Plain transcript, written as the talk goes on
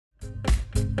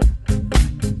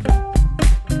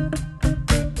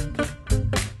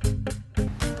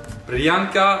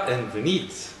Priyanka and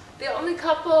Vineet. The only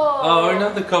couple. Oh, we're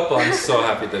not the couple. I'm so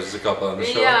happy there's a couple on the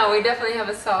show. Yeah, we definitely have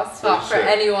a soft spot for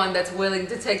anyone that's willing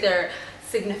to take their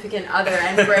significant other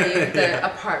and brave the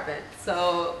apartment.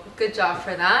 So good job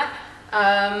for that.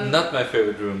 Not my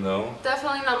favorite room though.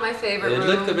 Definitely not my favorite room. It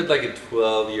looked a bit like a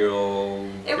 12-year-old.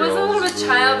 It was a little bit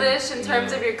childish in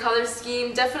terms of your color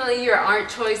scheme. Definitely your art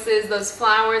choices, those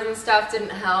flowers and stuff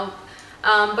didn't help.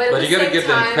 But you gotta give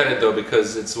them credit though,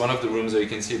 because it's one of the rooms where you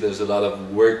can see there's a lot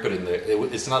of work put in there.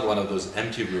 It's not one of those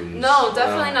empty rooms. No,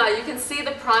 definitely not. You can see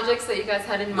the projects that you guys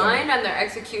had in mind, and their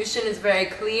execution is very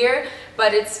clear,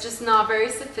 but it's just not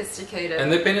very sophisticated.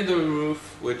 And they painted the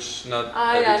roof, which not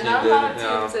yeah, not a lot of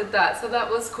teams did that, so that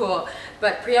was cool.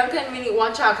 But Priyanka and Vineet,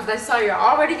 watch out, because I saw you're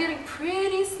already getting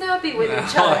pretty snappy with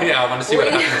each other. Oh yeah, I want to see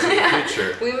what happens in the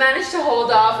future. We managed to hold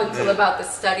off until about the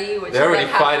study, which they're is already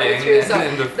like halfway fighting through, so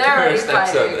in the they're already first fighting.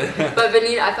 episode. But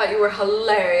Vineet, I thought you were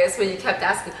hilarious when you kept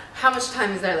asking, how much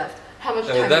time is there left? How much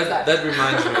time is left? That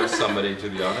reminds me of somebody, to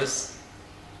be honest.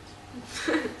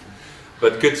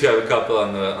 But good to have a couple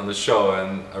on the show,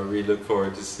 and I really look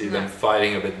forward to see them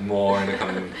fighting a bit more in the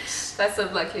coming weeks. Best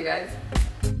of luck, you guys.